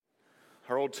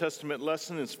Our Old Testament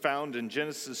lesson is found in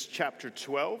Genesis chapter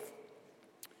 12,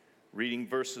 reading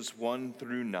verses 1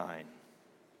 through 9.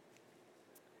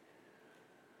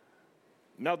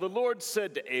 Now the Lord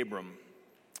said to Abram,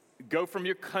 "Go from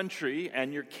your country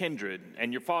and your kindred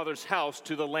and your father's house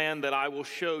to the land that I will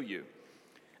show you.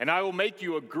 And I will make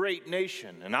you a great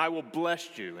nation, and I will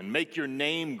bless you and make your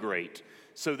name great,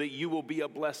 so that you will be a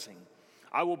blessing.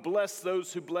 I will bless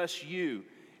those who bless you,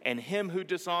 and him who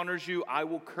dishonors you I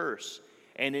will curse.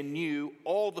 And in you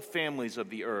all the families of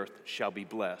the earth shall be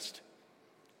blessed."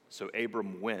 So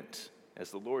Abram went,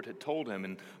 as the Lord had told him,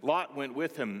 and Lot went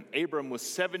with him. Abram was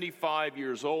 75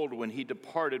 years old when he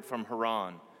departed from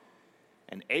Haran.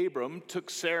 And Abram took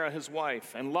Sarah his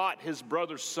wife, and Lot his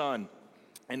brother's son,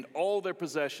 and all their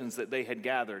possessions that they had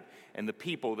gathered, and the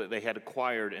people that they had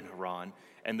acquired in Haran,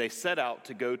 and they set out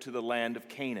to go to the land of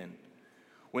Canaan.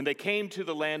 When they came to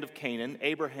the land of Canaan,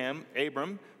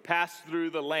 Abram passed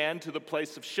through the land to the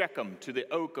place of Shechem, to the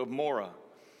oak of Moreh.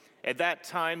 At that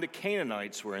time the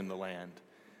Canaanites were in the land.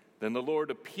 Then the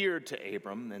Lord appeared to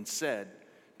Abram and said,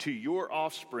 "To your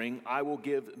offspring I will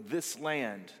give this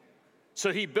land."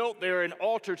 So he built there an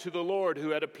altar to the Lord who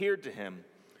had appeared to him.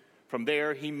 From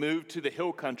there he moved to the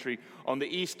hill country on the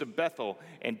east of Bethel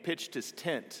and pitched his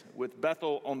tent, with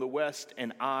Bethel on the west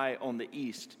and Ai on the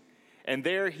east. And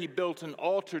there he built an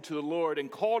altar to the Lord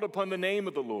and called upon the name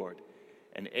of the Lord.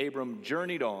 And Abram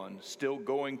journeyed on, still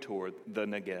going toward the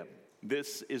Negev.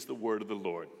 This is the word of the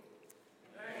Lord.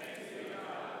 Thanks be to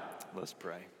God. Let's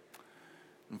pray.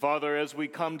 And Father, as we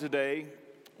come today,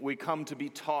 we come to be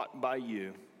taught by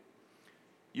you.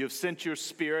 You have sent your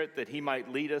Spirit that he might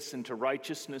lead us into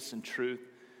righteousness and truth.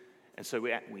 And so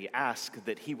we ask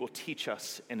that he will teach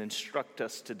us and instruct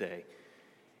us today.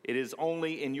 It is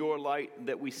only in your light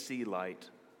that we see light.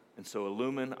 And so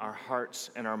illumine our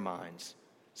hearts and our minds.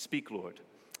 Speak, Lord,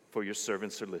 for your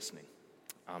servants are listening.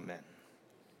 Amen.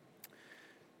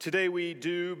 Today we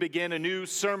do begin a new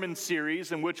sermon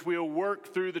series in which we'll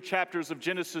work through the chapters of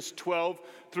Genesis 12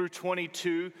 through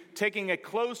 22, taking a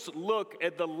close look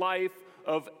at the life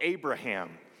of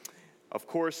Abraham. Of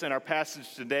course, in our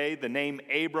passage today, the name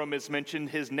Abram is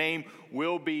mentioned. His name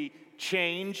will be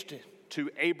changed to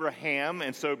Abraham,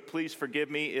 and so please forgive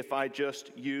me if I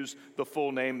just use the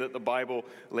full name that the Bible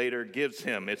later gives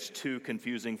him. It's too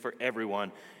confusing for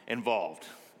everyone involved.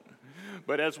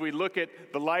 But as we look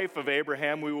at the life of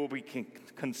Abraham, we will be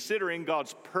considering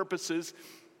God's purposes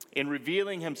in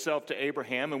revealing himself to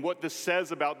Abraham and what this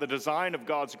says about the design of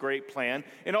God's great plan,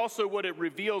 and also what it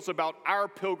reveals about our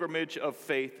pilgrimage of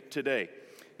faith today.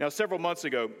 Now, several months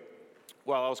ago,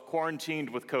 while I was quarantined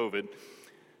with COVID,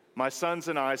 my sons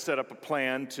and I set up a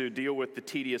plan to deal with the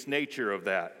tedious nature of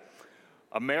that.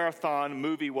 A marathon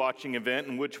movie watching event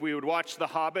in which we would watch The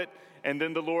Hobbit and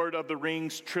then the Lord of the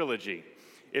Rings trilogy.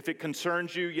 If it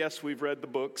concerns you, yes, we've read the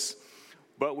books,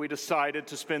 but we decided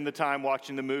to spend the time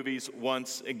watching the movies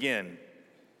once again.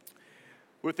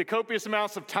 With the copious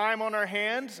amounts of time on our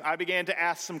hands, I began to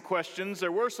ask some questions. There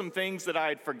were some things that I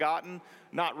had forgotten,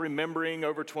 not remembering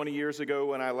over 20 years ago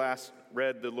when I last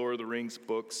read the Lord of the Rings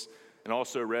books, and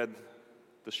also read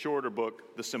the shorter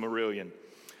book, The Silmarillion.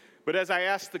 But as I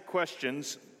asked the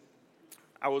questions,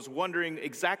 I was wondering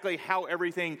exactly how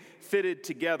everything fitted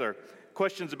together.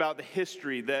 Questions about the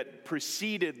history that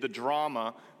preceded the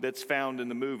drama that's found in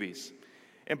the movies.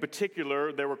 In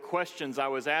particular, there were questions I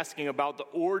was asking about the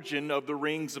origin of the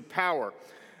Rings of Power.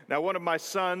 Now, one of my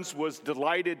sons was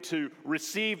delighted to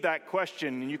receive that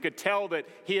question, and you could tell that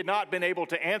he had not been able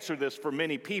to answer this for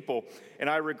many people, and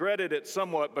I regretted it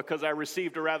somewhat because I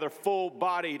received a rather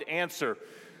full-bodied answer,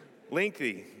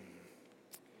 lengthy.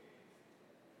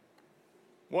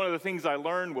 One of the things I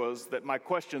learned was that my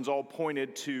questions all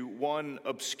pointed to one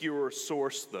obscure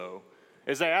source, though.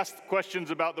 As I asked questions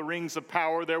about the Rings of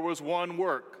Power, there was one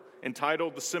work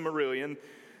entitled The Silmarillion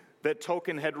that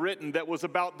Tolkien had written that was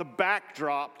about the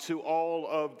backdrop to all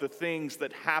of the things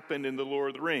that happened in The Lord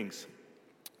of the Rings.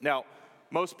 Now,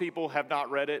 most people have not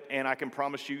read it, and I can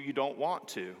promise you, you don't want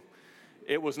to.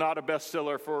 It was not a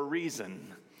bestseller for a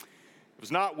reason. It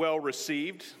was not well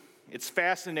received. It's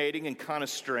fascinating and kind of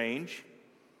strange.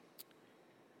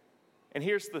 And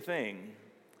here's the thing,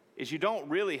 is you don't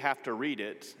really have to read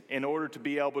it in order to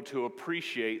be able to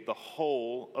appreciate the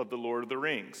whole of The Lord of the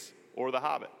Rings or The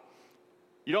Hobbit.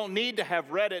 You don't need to have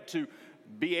read it to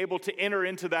be able to enter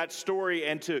into that story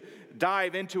and to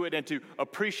dive into it and to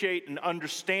appreciate and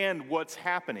understand what's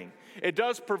happening. It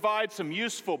does provide some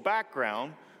useful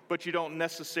background, but you don't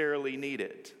necessarily need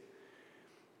it.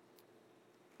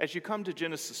 As you come to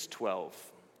Genesis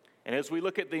 12, and as we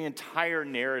look at the entire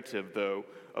narrative, though,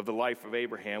 of the life of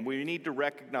Abraham, we need to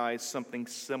recognize something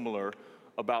similar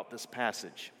about this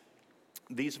passage.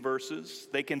 These verses,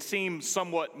 they can seem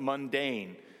somewhat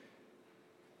mundane.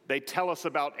 They tell us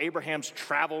about Abraham's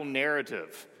travel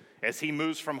narrative as he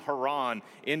moves from Haran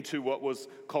into what was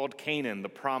called Canaan, the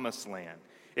promised land.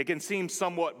 It can seem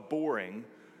somewhat boring,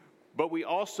 but we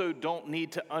also don't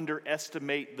need to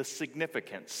underestimate the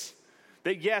significance.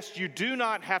 That yes, you do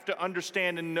not have to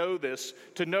understand and know this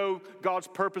to know God's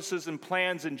purposes and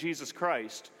plans in Jesus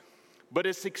Christ, but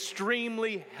it's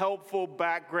extremely helpful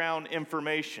background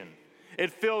information. It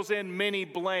fills in many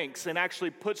blanks and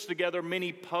actually puts together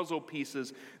many puzzle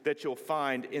pieces that you'll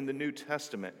find in the New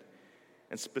Testament.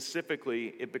 And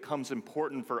specifically, it becomes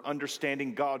important for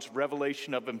understanding God's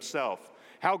revelation of himself,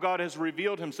 how God has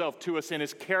revealed himself to us in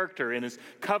his character, in his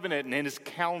covenant, and in his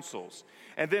counsels.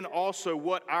 And then also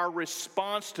what our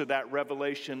response to that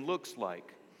revelation looks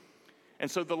like. And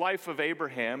so the life of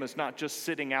Abraham is not just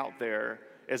sitting out there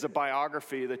as a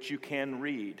biography that you can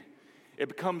read. It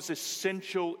becomes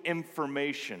essential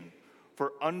information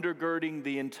for undergirding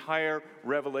the entire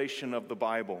revelation of the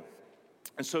Bible.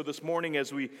 And so this morning,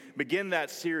 as we begin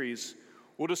that series,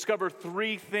 we'll discover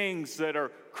three things that are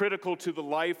critical to the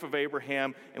life of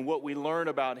Abraham and what we learn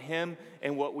about him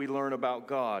and what we learn about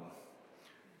God.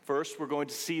 First, we're going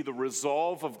to see the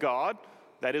resolve of God.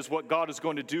 That is what God is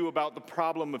going to do about the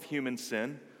problem of human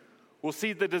sin. We'll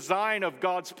see the design of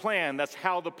God's plan. That's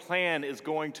how the plan is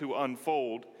going to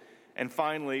unfold. And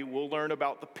finally, we'll learn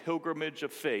about the pilgrimage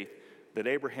of faith that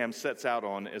Abraham sets out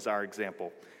on as our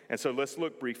example. And so let's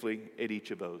look briefly at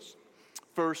each of those.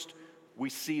 First, we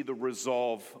see the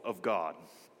resolve of God.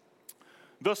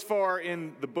 Thus far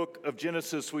in the book of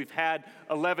Genesis, we've had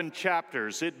 11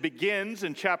 chapters. It begins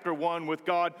in chapter 1 with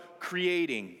God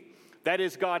creating. That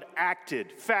is, God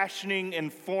acted, fashioning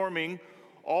and forming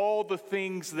all the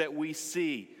things that we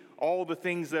see, all the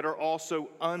things that are also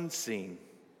unseen.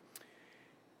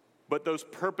 But those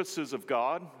purposes of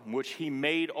God, in which he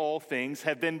made all things,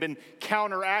 have then been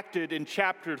counteracted in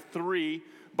chapter 3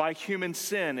 by human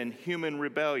sin and human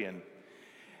rebellion.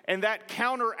 And that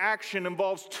counteraction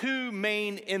involves two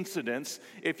main incidents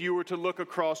if you were to look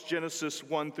across Genesis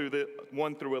 1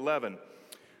 through 11.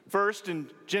 First, in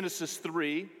Genesis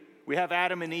 3, we have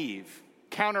Adam and Eve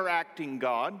counteracting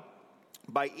God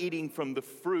by eating from the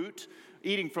fruit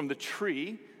of the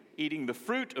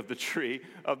tree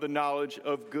of the knowledge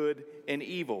of good and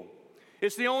evil.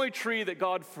 It's the only tree that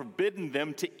God forbidden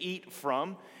them to eat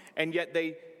from, and yet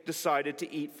they decided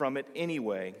to eat from it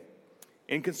anyway.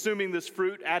 In consuming this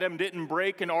fruit, Adam didn't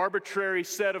break an arbitrary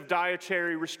set of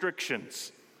dietary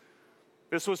restrictions.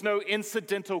 This was no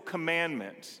incidental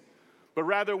commandment, but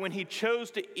rather when he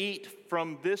chose to eat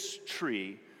from this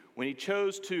tree, when he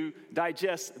chose to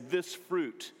digest this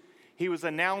fruit, he was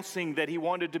announcing that he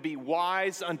wanted to be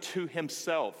wise unto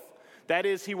himself. That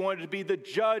is, he wanted to be the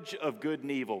judge of good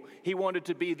and evil. He wanted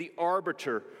to be the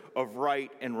arbiter of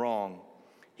right and wrong.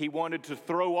 He wanted to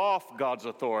throw off God's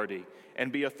authority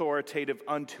and be authoritative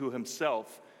unto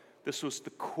himself. This was the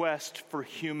quest for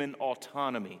human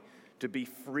autonomy, to be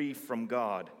free from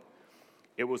God.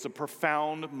 It was a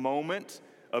profound moment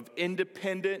of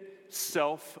independent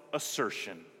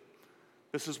self-assertion.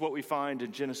 This is what we find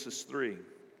in Genesis 3.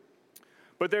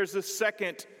 But there's this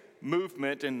second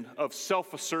movement of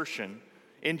self-assertion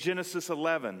in Genesis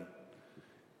 11.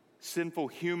 Sinful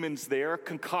humans there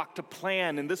concoct a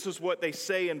plan, and this is what they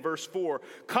say in verse 4.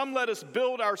 Come, let us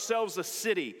build ourselves a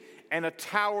city and a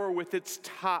tower with its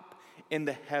top in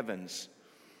the heavens.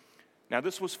 Now,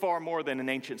 this was far more than an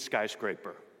ancient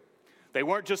skyscraper. They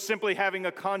weren't just simply having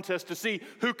a contest to see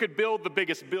who could build the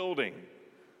biggest building,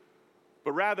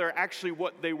 but rather, actually,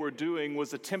 what they were doing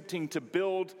was attempting to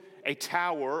build a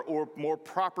tower, or more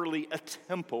properly, a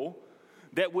temple,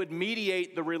 that would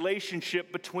mediate the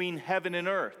relationship between heaven and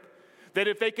earth. That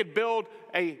if they could build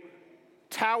a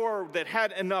tower that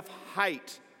had enough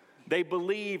height, they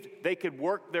believed they could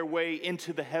work their way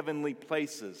into the heavenly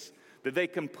places, that they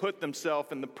can put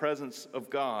themselves in the presence of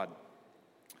God.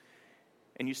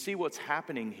 And you see what's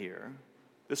happening here.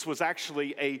 This was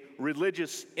actually a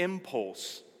religious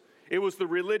impulse. It was the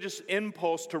religious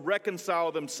impulse to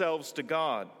reconcile themselves to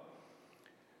God.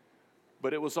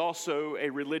 But it was also a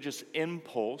religious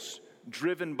impulse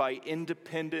driven by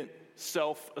independent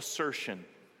self-assertion.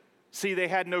 See, they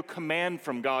had no command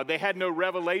from God. They had no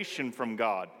revelation from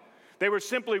God. They were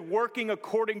simply working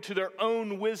according to their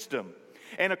own wisdom.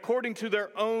 And according to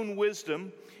their own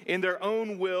wisdom, in their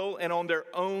own will and on their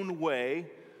own way,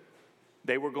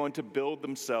 they were going to build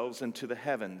themselves into the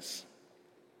heavens.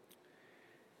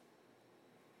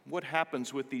 What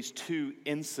happens with these two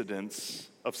incidents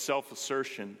of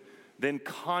self-assertion then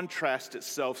contrasts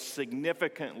itself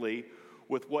significantly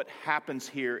with what happens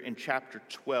here in chapter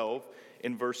 12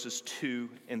 in verses 2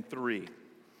 and 3.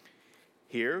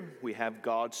 Here we have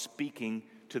God speaking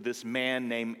to this man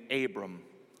named Abram.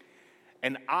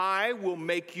 And I will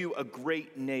make you a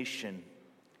great nation,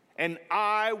 and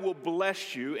I will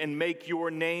bless you and make your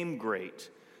name great,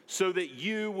 so that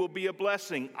you will be a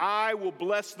blessing. I will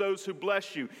bless those who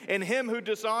bless you, and him who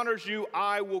dishonors you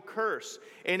I will curse.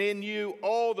 And in you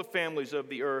all the families of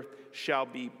the earth shall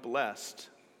be blessed.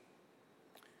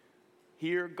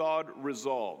 Here God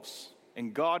resolves,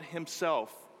 and God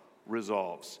himself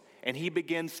resolves, and he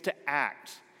begins to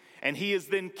act. And he is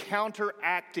then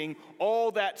counteracting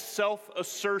all that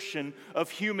self-assertion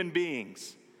of human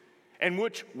beings, in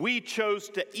which we chose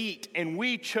to eat and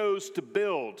we chose to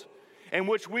build, in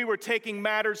which we were taking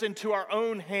matters into our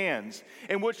own hands,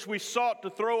 in which we sought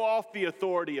to throw off the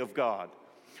authority of God.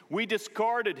 We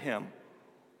discarded him,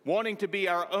 wanting to be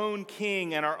our own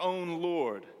king and our own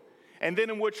Lord. And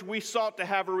then in which we sought to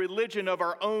have a religion of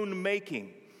our own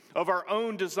making, of our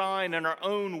own design and our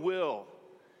own will.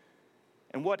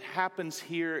 And what happens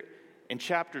here in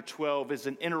chapter 12 is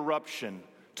an interruption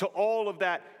to all of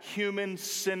that human,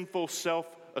 sinful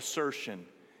self-assertion.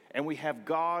 And we have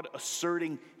God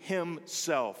asserting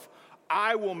himself.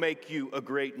 I will make you a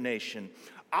great nation.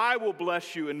 I will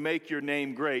bless you and make your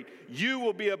name great. You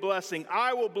will be a blessing.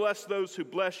 I will bless those who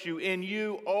bless you. In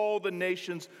you, all the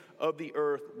nations of the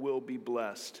earth will be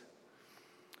blessed.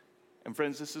 And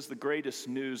friends, this is the greatest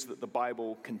news that the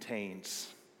Bible contains.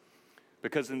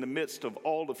 Because in the midst of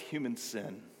all of human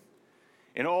sin,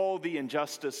 in all the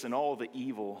injustice and all the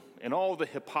evil, in all the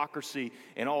hypocrisy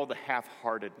and all the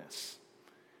half-heartedness,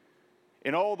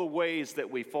 in all the ways that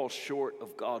we fall short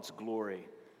of God's glory,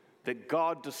 that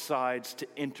God decides to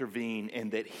intervene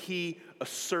and that he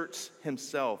asserts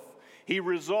himself. He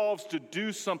resolves to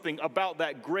do something about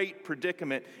that great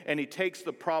predicament, and he takes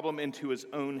the problem into his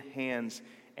own hands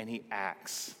and he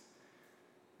acts.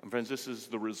 And friends, this is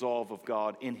the resolve of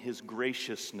God in his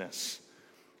graciousness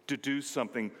to do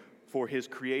something for his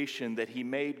creation that he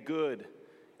made good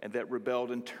and that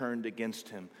rebelled and turned against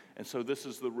him. And so this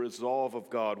is the resolve of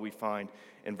God we find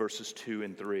in verses 2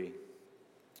 and 3.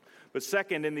 But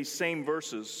second, in these same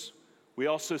verses, we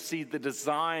also see the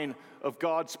design of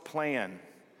God's plan.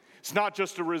 It's not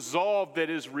just a resolve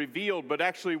that is revealed, but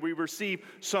actually we receive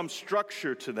some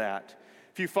structure to that.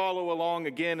 If you follow along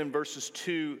again in verses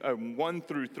 1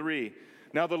 through 3.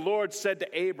 Now the Lord said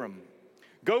to Abram,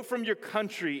 "Go from your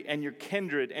country and your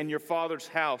kindred and your father's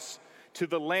house to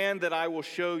the land that I will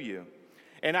show you.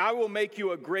 And I will make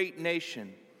you a great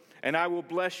nation, and I will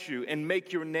bless you and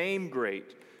make your name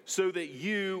great, so that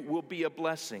you will be a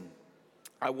blessing.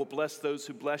 I will bless those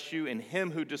who bless you, and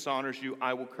him who dishonors you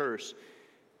I will curse.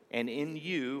 And in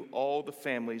you all the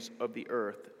families of the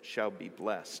earth shall be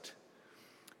blessed."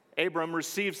 Abram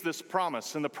receives this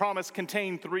promise, and the promise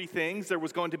contained three things. There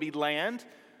was going to be land,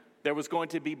 there was going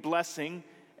to be blessing,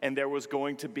 and there was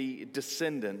going to be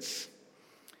descendants.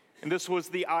 And this was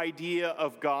the idea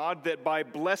of God, that by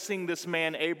blessing this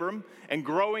man Abram and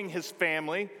growing his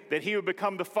family, that he would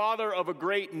become the father of a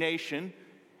great nation,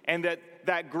 and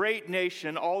that great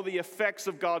nation, all the effects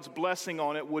of God's blessing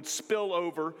on it would spill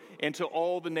over into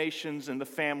all the nations and the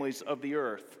families of the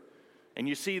earth. And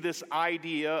you see this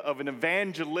idea of an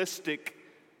evangelistic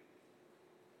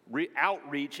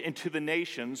outreach into the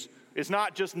nations is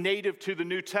not just native to the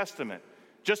New Testament.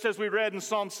 Just as we read in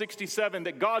Psalm 67,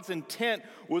 that God's intent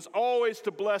was always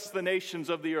to bless the nations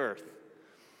of the earth.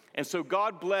 And so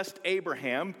God blessed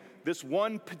Abraham, this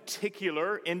one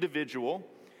particular individual,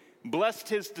 blessed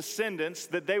his descendants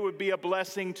that they would be a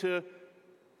blessing to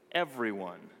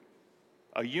everyone.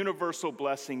 A universal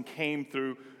blessing came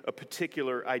through a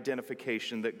particular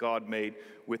identification that God made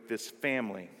with this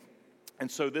family. And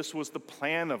so this was the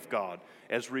plan of God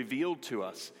as revealed to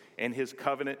us in his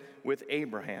covenant with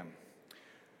Abraham.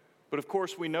 But of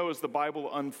course, we know as the Bible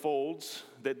unfolds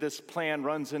that this plan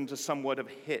runs into somewhat of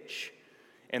a hitch.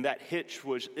 And that hitch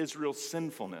was Israel's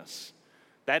sinfulness.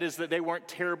 That is, that they weren't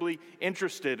terribly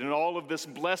interested in all of this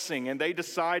blessing, and they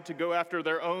decide to go after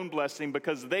their own blessing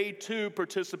because they too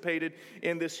participated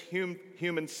in this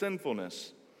human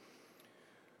sinfulness.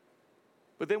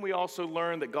 But then we also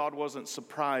learn that God wasn't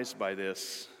surprised by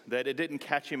this, that it didn't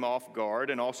catch him off guard,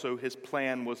 and also his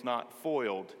plan was not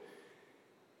foiled.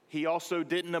 He also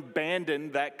didn't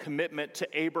abandon that commitment to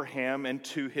Abraham and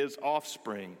to his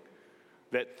offspring,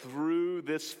 that through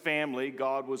this family,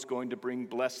 God was going to bring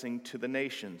blessing to the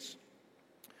nations.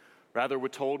 Rather, we're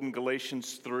told in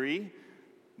Galatians 3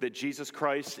 that Jesus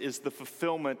Christ is the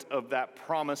fulfillment of that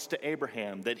promise to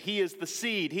Abraham, that he is the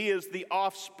seed, he is the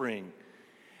offspring,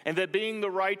 and that being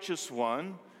the righteous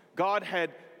one, God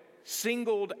had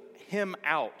singled him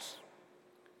out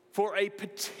for a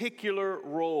particular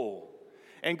role.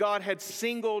 And God had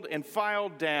singled and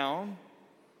filed down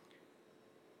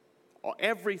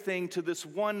everything to this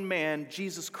one man,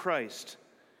 Jesus Christ,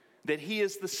 that he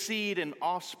is the seed and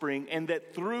offspring, and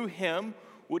that through him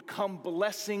would come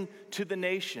blessing to the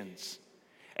nations.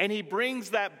 And he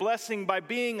brings that blessing by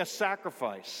being a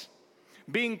sacrifice,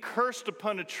 being cursed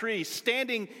upon a tree,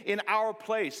 standing in our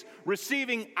place,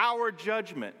 receiving our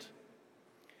judgment.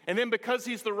 And then because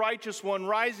he's the righteous one,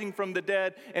 rising from the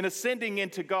dead and ascending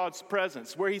into God's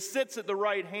presence, where he sits at the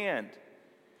right hand.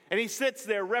 And he sits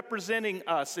there representing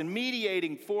us and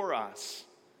mediating for us.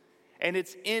 And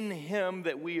it's in him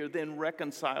that we are then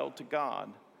reconciled to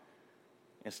God.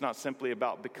 It's not simply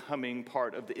about becoming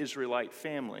part of the Israelite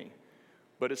family,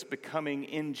 but it's becoming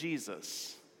in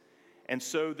Jesus. And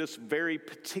so this very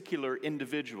particular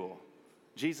individual,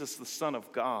 Jesus, the Son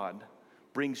of God,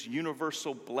 brings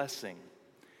universal blessing.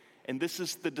 And this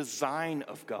is the design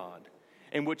of God,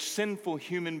 in which sinful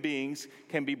human beings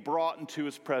can be brought into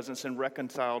his presence and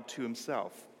reconciled to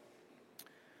himself.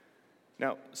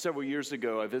 Now, several years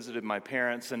ago, I visited my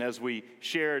parents, and as we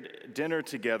shared dinner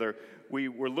together, we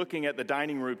were looking at the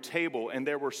dining room table, and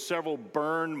there were several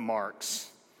burn marks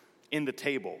in the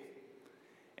table.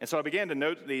 And so I began to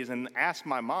note these and asked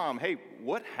my mom, hey,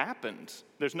 what happened?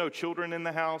 There's no children in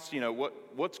the house.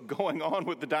 What's going on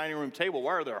with the dining room table?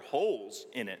 Why are there holes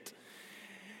in it?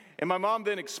 And my mom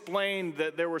then explained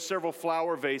that there were several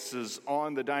flower vases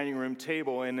on the dining room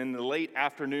table, and in the late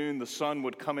afternoon, the sun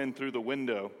would come in through the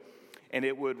window, and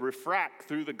it would refract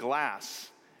through the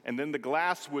glass, and then the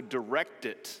glass would direct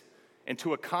it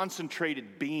into a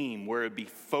concentrated beam where it would be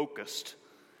focused,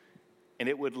 and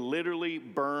it would literally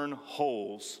burn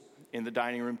holes in the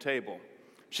dining room table.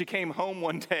 She came home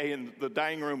one day, and the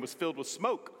dining room was filled with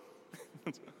smoke,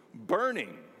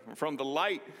 burning from the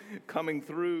light coming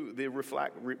through,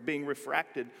 being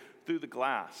refracted through the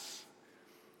glass.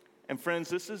 And friends,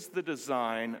 this is the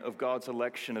design of God's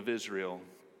election of Israel.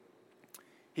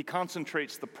 He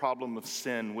concentrates the problem of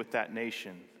sin with that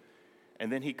nation, and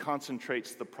then he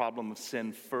concentrates the problem of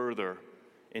sin further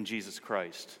in Jesus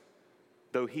Christ.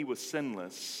 Though he was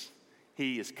sinless,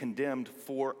 he is condemned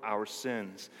for our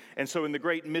sins. And so in the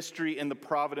great mystery and the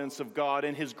providence of God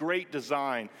and his great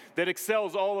design that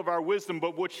excels all of our wisdom,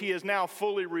 but which he has now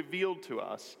fully revealed to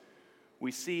us,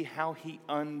 we see how he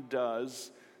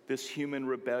undoes this human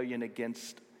rebellion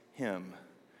against him.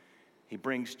 He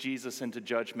brings Jesus into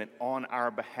judgment on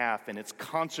our behalf, and it's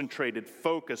concentrated,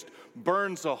 focused,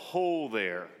 burns a hole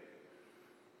there.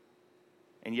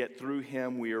 And yet through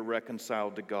him we are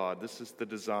reconciled to God. This is the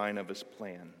design of his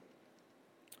plan.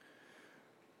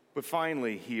 But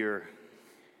finally here,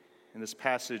 in this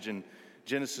passage in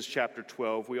Genesis chapter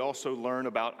 12, we also learn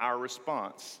about our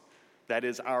response. That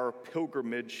is our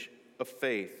pilgrimage of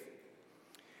faith.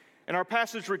 And our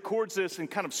passage records this in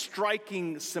kind of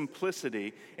striking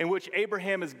simplicity, in which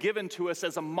Abraham is given to us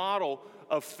as a model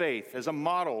of faith, as a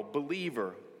model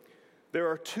believer. There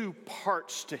are two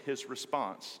parts to his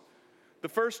response. The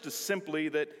first is simply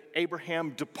that Abraham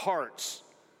departs.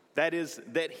 That is,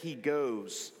 that he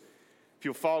goes. If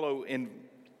you'll follow in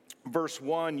verse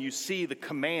 1, you see the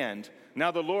command. Now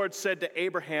the Lord said to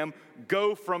Abraham,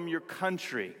 go from your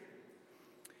country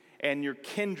and your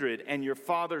kindred and your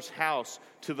father's house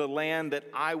to the land that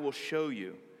I will show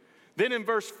you. Then in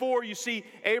verse 4, you see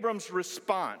Abram's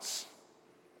response.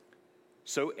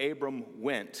 So Abram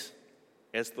went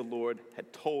as the Lord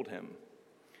had told him.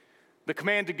 The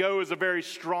command to go is a very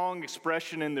strong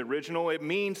expression in the original. It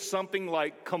means something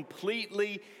like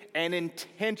completely and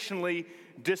intentionally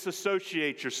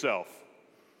disassociate yourself.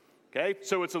 Okay?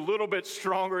 So it's a little bit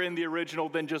stronger in the original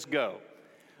than just go.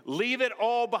 Leave it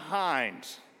all behind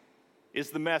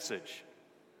is the message.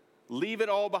 Leave it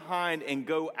all behind and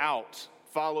go out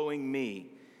following me.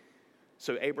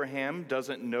 So Abraham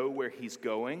doesn't know where he's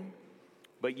going,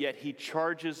 but yet he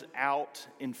charges out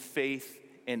in faith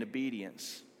and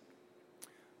obedience.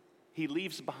 He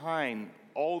leaves behind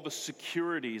all the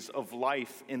securities of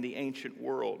life in the ancient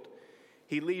world.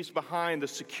 He leaves behind the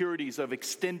securities of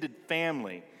extended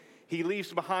family. He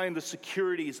leaves behind the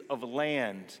securities of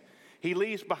land. He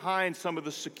leaves behind some of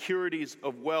the securities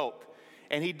of wealth.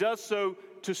 And he does so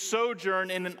to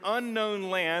sojourn in an unknown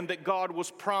land that God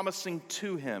was promising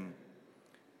to him.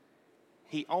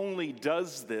 He only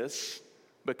does this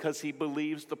because he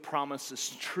believes the promise is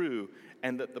true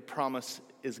and that the promise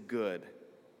is good.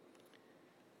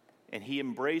 And he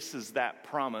embraces that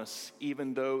promise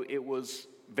even though it was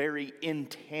very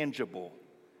intangible.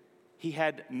 He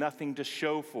had nothing to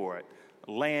show for it.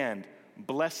 Land,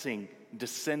 blessing,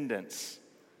 descendants.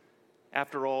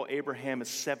 After all, Abraham is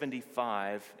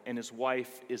 75 and his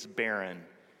wife is barren,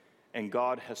 and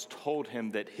God has told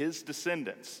him that his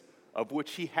descendants, of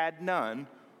which he had none,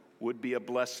 would be a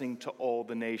blessing to all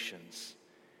the nations.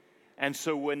 And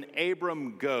so when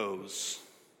Abram goes,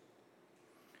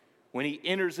 when he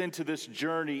enters into this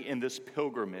journey in this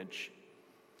pilgrimage,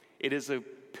 it is a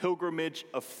pilgrimage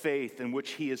of faith in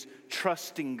which he is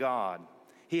trusting God.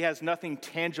 He has nothing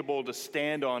tangible to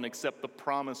stand on except the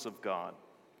promise of God.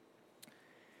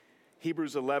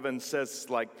 Hebrews 11 says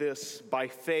like this, "By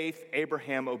faith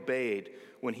Abraham obeyed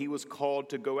when he was called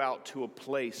to go out to a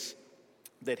place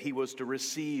that he was to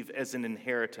receive as an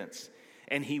inheritance.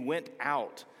 And he went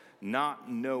out not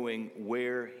knowing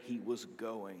where he was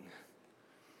going."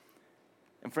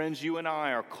 And friends, you and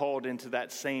I are called into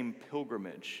that same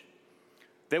pilgrimage.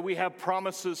 That we have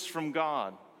promises from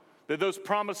God. That those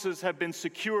promises have been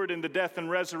secured in the death and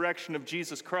resurrection of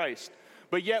Jesus Christ.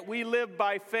 But yet we live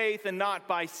by faith and not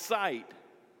by sight.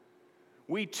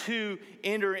 We too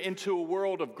enter into a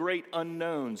world of great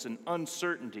unknowns and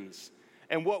uncertainties.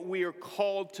 And what we are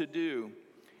called to do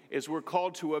is we're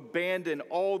called to abandon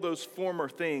all those former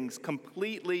things,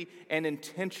 completely and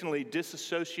intentionally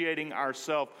disassociating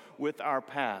ourselves with our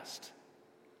past.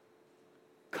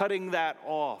 Cutting that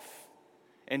off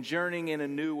and journeying in a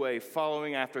new way,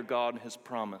 following after God and his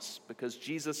promise. Because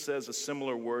Jesus says a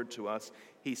similar word to us.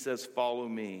 He says, "Follow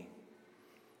me."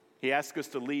 He asks us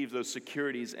to leave those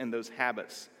securities and those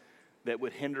habits that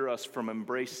would hinder us from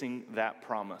embracing that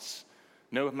promise.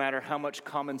 No matter how much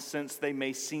common sense they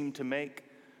may seem to make,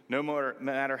 no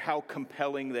matter how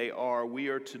compelling they are, we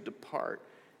are to depart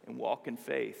and walk in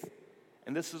faith.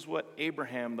 And this is what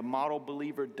Abraham, the model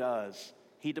believer, does.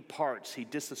 He departs, he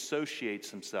disassociates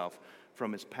himself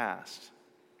from his past.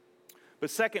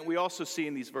 But second, we also see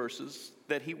in these verses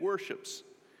that he worships.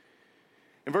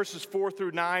 In verses 4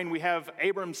 through 9, we have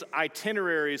Abram's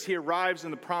itinerary as he arrives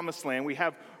in the promised land. We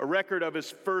have a record of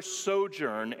his first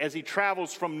sojourn as he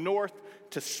travels from north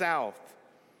to south.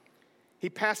 He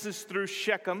passes through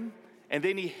Shechem, and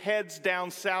then he heads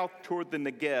down south toward the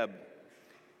Negeb.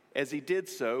 As he did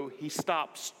so, he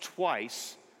stops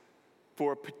twice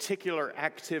for a particular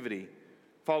activity.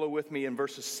 Follow with me in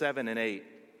verses 7 and 8.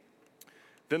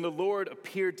 "Then the Lord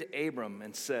appeared to Abram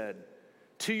and said,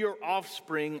 'To your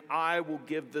offspring I will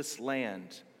give this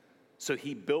land.' So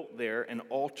he built there an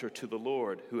altar to the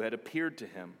Lord who had appeared to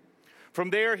him.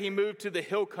 From there he moved to the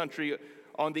hill country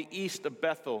on the east of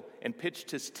Bethel and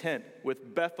pitched his tent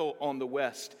with Bethel on the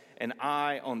west and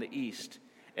Ai on the east.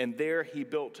 And there he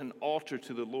built an altar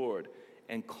to the Lord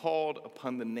and called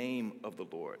upon the name of the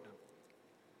Lord."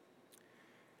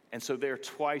 And so there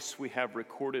twice we have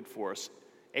recorded for us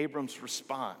Abram's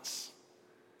response.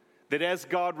 That as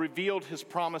God revealed his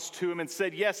promise to him and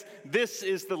said, "Yes, this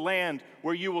is the land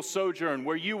where you will sojourn,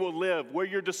 where you will live, where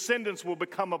your descendants will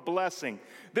become a blessing.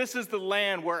 This is the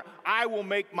land where I will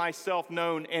make myself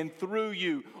known, and through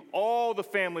you all the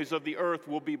families of the earth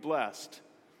will be blessed."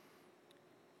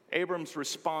 Abram's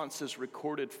response is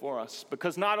recorded for us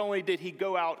because not only did he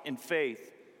go out in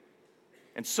faith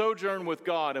and sojourn with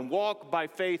God and walk by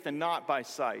faith and not by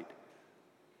sight,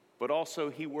 but also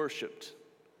he worshiped.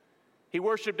 He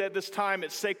worshiped at this time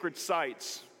at sacred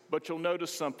sites, but you'll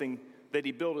notice something, that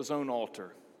he built his own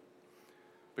altar.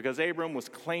 Because Abram was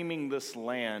claiming this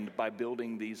land by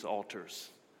building these altars.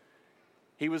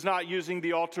 He was not using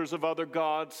the altars of other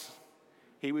gods.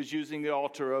 He was using the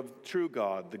altar of true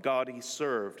God, the God he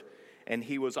served. And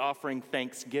he was offering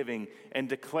thanksgiving and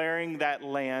declaring that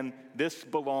land, this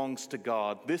belongs to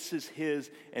God. This is his,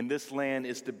 and this land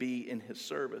is to be in his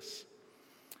service.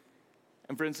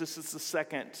 And friends, this is the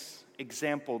second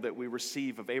example that we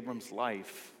receive of Abram's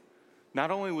life. Not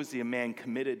only was he a man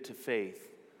committed to faith,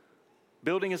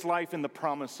 building his life in the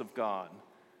promise of God,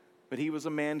 but he was a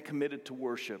man committed to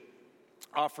worship,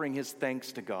 offering his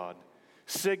thanks to God,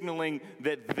 signaling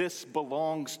that this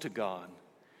belongs to God.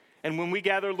 And when we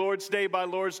gather Lord's Day by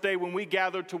Lord's Day, when we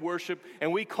gather to worship,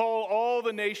 and we call all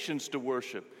the nations to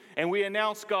worship, and we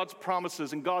announce God's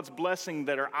promises and God's blessing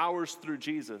that are ours through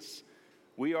Jesus,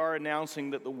 we are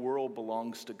announcing that the world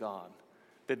belongs to God,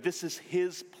 that this is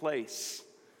his place,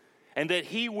 and that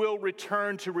he will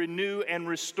return to renew and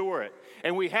restore it.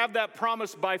 And we have that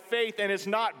promise by faith, and it's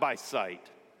not by sight.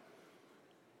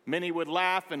 Many would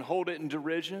laugh and hold it in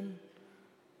derision,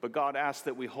 but God asks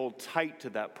that we hold tight to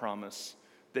that promise,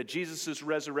 that Jesus'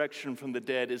 resurrection from the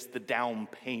dead is the down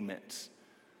payment.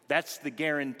 That's the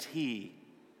guarantee.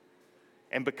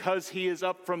 And because he is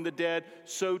up from the dead,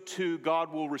 so too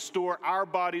God will restore our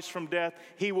bodies from death.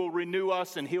 He will renew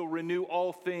us, and he'll renew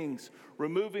all things,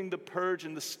 removing the purge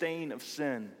and the stain of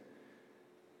sin.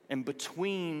 And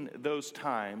between those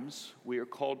times, we are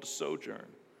called to sojourn,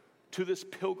 to this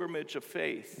pilgrimage of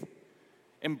faith,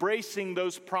 embracing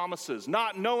those promises,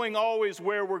 not knowing always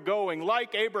where we're going,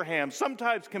 like Abraham,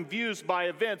 sometimes confused by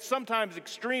events, sometimes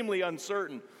extremely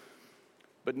uncertain,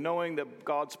 but knowing that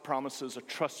God's promises are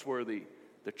trustworthy,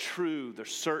 they're true, they're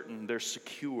certain, they're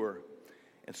secure.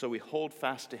 And so we hold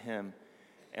fast to him,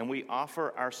 and we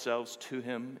offer ourselves to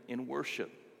him in worship,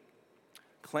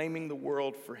 claiming the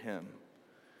world for him.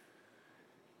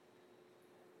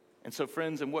 And so,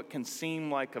 friends, in what can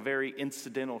seem like a very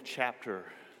incidental chapter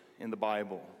in the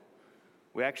Bible,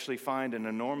 we actually find an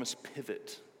enormous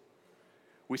pivot.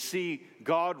 We see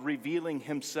God revealing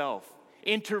himself,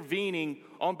 intervening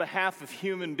on behalf of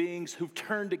human beings who've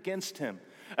turned against him,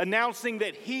 announcing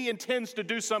that he intends to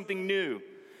do something new,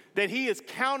 that he is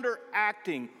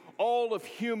counteracting all of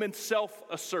human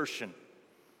self-assertion,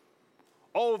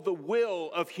 all of the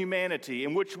will of humanity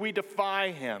in which we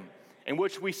defy him, in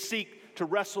which we seek to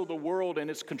wrestle the world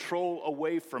and its control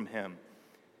away from him.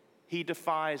 He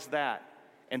defies that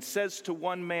and says to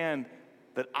one man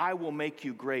that I will make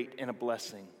you great and a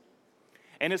blessing.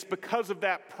 And it's because of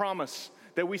that promise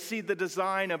that we see the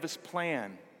design of his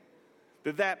plan,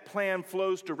 that plan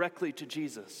flows directly to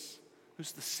Jesus,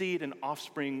 who's the seed and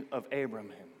offspring of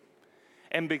Abraham.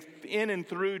 And in and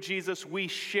through Jesus, we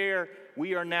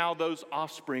are now those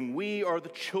offspring. We are the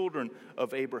children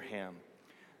of Abraham.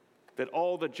 That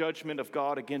all the judgment of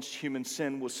God against human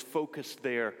sin was focused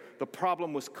there. The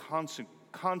problem was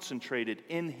concentrated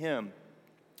in him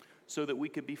so that we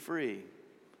could be free,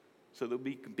 so that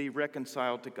we could be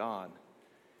reconciled to God.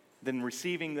 Then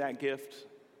receiving that gift,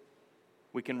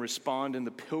 we can respond in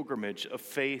the pilgrimage of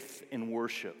faith and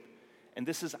worship. And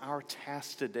this is our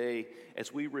task today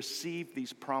as we receive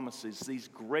these promises, these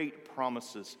great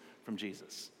promises from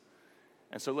Jesus.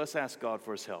 And so let's ask God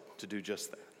for his help to do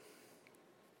just that.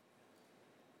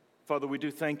 Father, we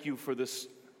do thank you for this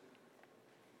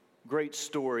great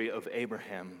story of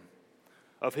Abraham,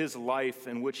 of his life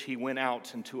in which he went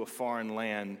out into a foreign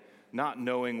land, not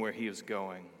knowing where he was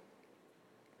going.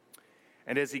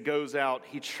 And as he goes out,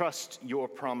 he trusts your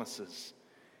promises,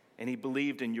 and he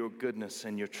believed in your goodness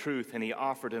and your truth, and he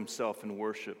offered himself in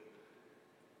worship.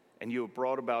 And you have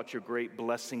brought about your great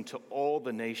blessing to all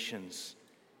the nations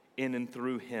in and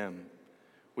through him.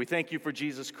 We thank you for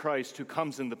Jesus Christ, who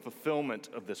comes in the fulfillment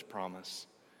of this promise.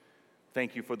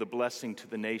 Thank you for the blessing to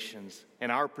the nations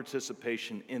and our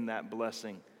participation in that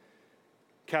blessing.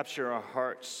 Capture our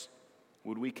hearts.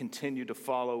 Would we continue to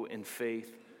follow in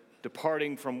faith,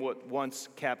 departing from what once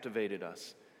captivated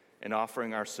us and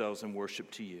offering ourselves in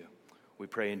worship to you? We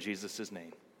pray in Jesus'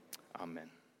 name. Amen.